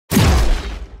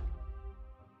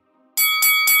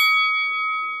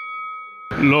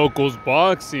Lokoz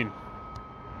boxing.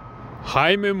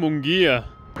 Jaime Munguia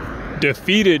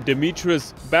defeated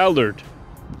Demetrius Ballard.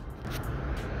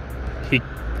 He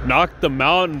knocked him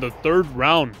out in the third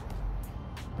round.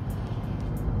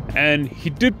 And he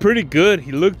did pretty good.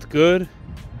 He looked good.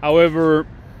 However,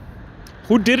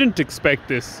 who didn't expect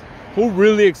this? Who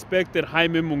really expected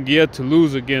Jaime Munguia to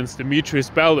lose against Demetrius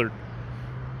Ballard?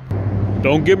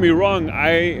 Don't get me wrong,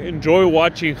 I enjoy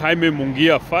watching Jaime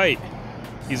Munguia fight.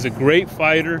 He's a great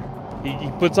fighter.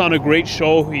 He puts on a great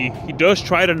show. He does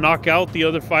try to knock out the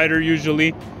other fighter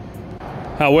usually.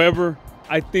 However,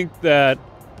 I think that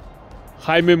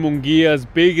Jaime Munguia's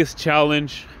biggest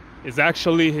challenge is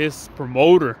actually his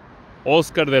promoter,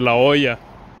 Oscar de la Hoya.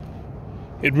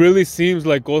 It really seems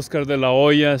like Oscar de la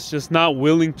Hoya is just not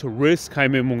willing to risk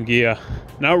Jaime Munguia,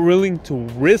 not willing to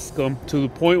risk him to the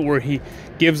point where he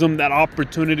gives him that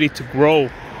opportunity to grow.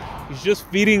 He's just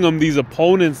feeding him these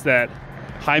opponents that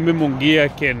Jaime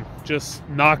Munguia can just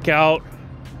knock out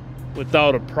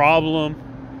without a problem,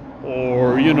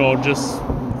 or, you know, just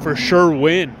for sure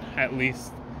win at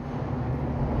least.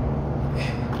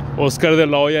 Oscar de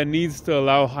la Hoya needs to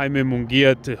allow Jaime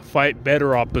Munguia to fight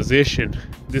better opposition.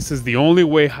 This is the only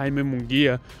way Jaime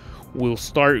Munguia will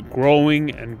start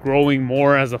growing and growing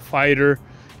more as a fighter.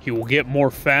 He will get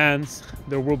more fans.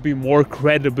 There will be more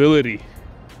credibility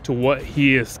to what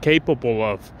he is capable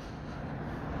of.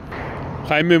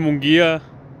 Jaime Munguia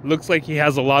looks like he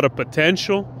has a lot of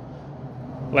potential.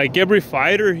 Like every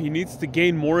fighter, he needs to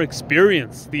gain more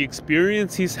experience. The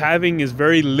experience he's having is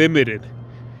very limited.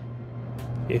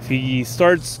 If he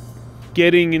starts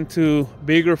getting into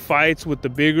bigger fights with the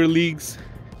bigger leagues,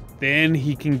 then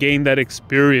he can gain that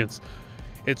experience.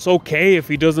 It's okay if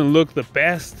he doesn't look the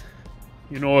best,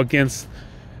 you know, against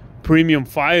premium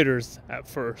fighters at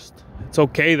first. It's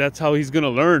okay, that's how he's gonna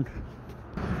learn.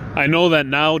 I know that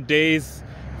nowadays,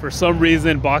 for some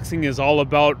reason, boxing is all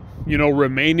about, you know,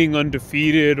 remaining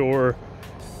undefeated or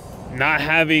not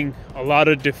having a lot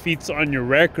of defeats on your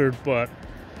record, but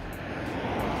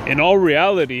in all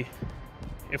reality,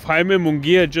 if Jaime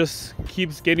Munguia just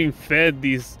keeps getting fed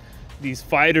these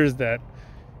fighters that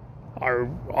are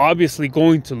obviously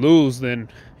going to lose, then,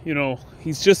 you know,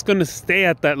 he's just going to stay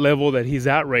at that level that he's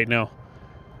at right now.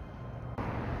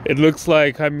 It looks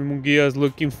like Jaime Munguia is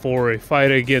looking for a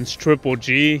fight against Triple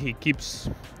G. He keeps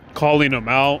calling him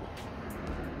out.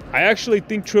 I actually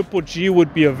think Triple G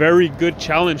would be a very good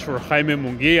challenge for Jaime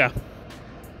Munguia.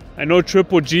 I know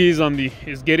Triple G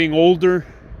is getting older,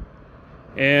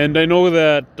 and I know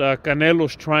that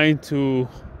Canelo's trying to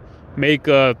make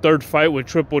a third fight with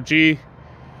Triple G,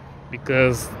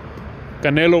 because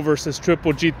Canelo versus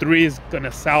Triple G3 is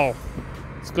gonna sell.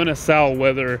 It's gonna sell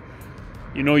whether,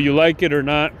 you know, you like it or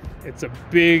not. It's a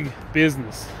big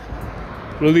business,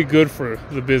 really good for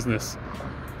the business.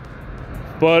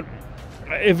 But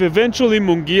if eventually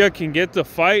Munguia can get to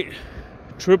fight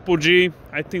Triple G,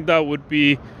 I think that would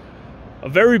be a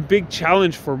very big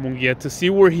challenge for Munguia to see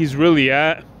where he's really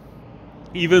at.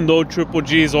 Even though Triple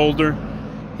G is older,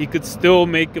 he could still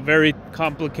make a very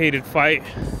complicated fight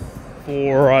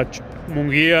for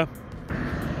Munguia.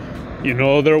 You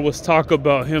know, there was talk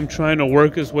about him trying to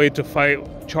work his way to fight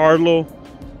Charlo.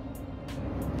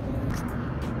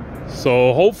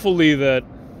 So hopefully that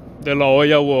De La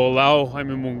Hoya will allow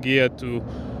Jaime Munguia to,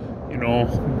 you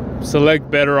know, select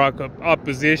better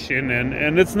opposition.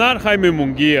 And it's not Jaime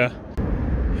Munguia.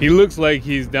 He looks like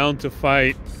he's down to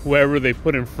fight whoever they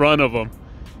put in front of him.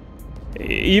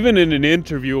 Even in an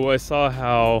interview, I saw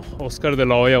how Oscar de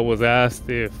la Hoya was asked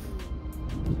if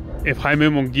Jaime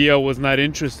Munguia was not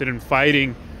interested in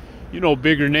fighting, you know,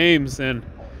 bigger names, and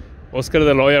Oscar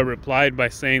de la Hoya replied by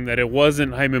saying that it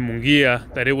wasn't Jaime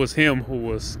Munguia, that it was him who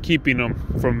was keeping him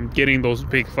from getting those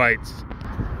big fights.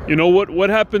 You know what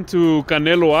happened to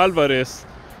Canelo Alvarez?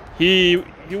 He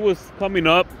was coming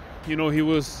up, you know, he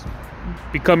was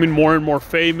becoming more and more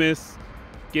famous,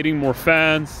 getting more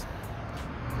fans,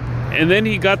 and then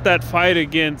he got that fight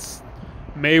against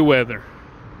Mayweather,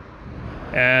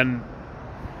 and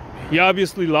he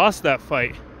obviously lost that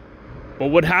fight. But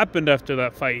what happened after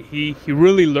that fight? He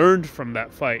really learned from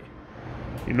that fight.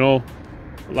 You know,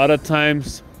 a lot of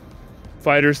times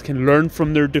fighters can learn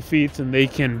from their defeats and they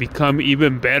can become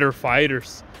even better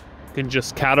fighters, can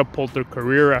just catapult their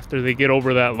career after they get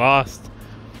over that loss.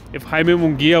 If Jaime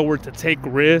Munguia were to take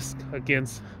risk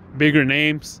against bigger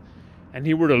names and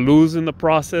he were to lose in the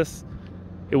process,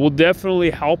 it will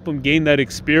definitely help him gain that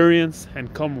experience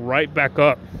and come right back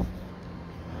up.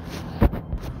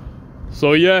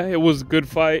 So yeah, it was a good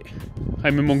fight.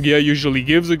 Jaime Munguia usually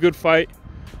gives a good fight,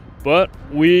 but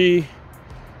we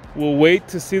will wait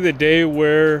to see the day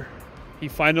where he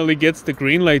finally gets the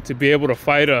green light to be able to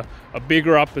fight a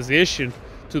bigger opposition,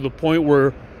 to the point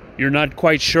where you're not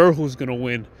quite sure who's going to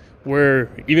win. Where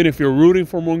even if you're rooting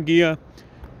for Munguia,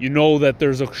 you know that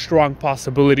there's a strong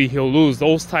possibility he'll lose.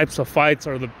 Those types of fights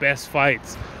are the best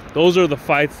fights. Those are the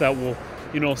fights that will,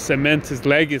 you know, cement his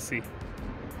legacy.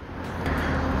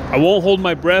 I won't hold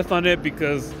my breath on it,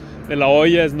 because De La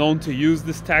Hoya is known to use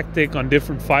this tactic on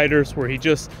different fighters, where he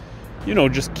just, you know,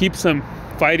 just keeps them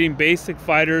fighting basic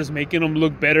fighters, making them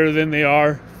look better than they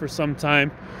are for some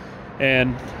time.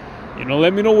 And, you know,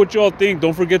 let me know what y'all think.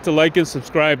 Don't forget to like and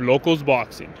subscribe. Lokoz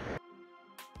Boxing.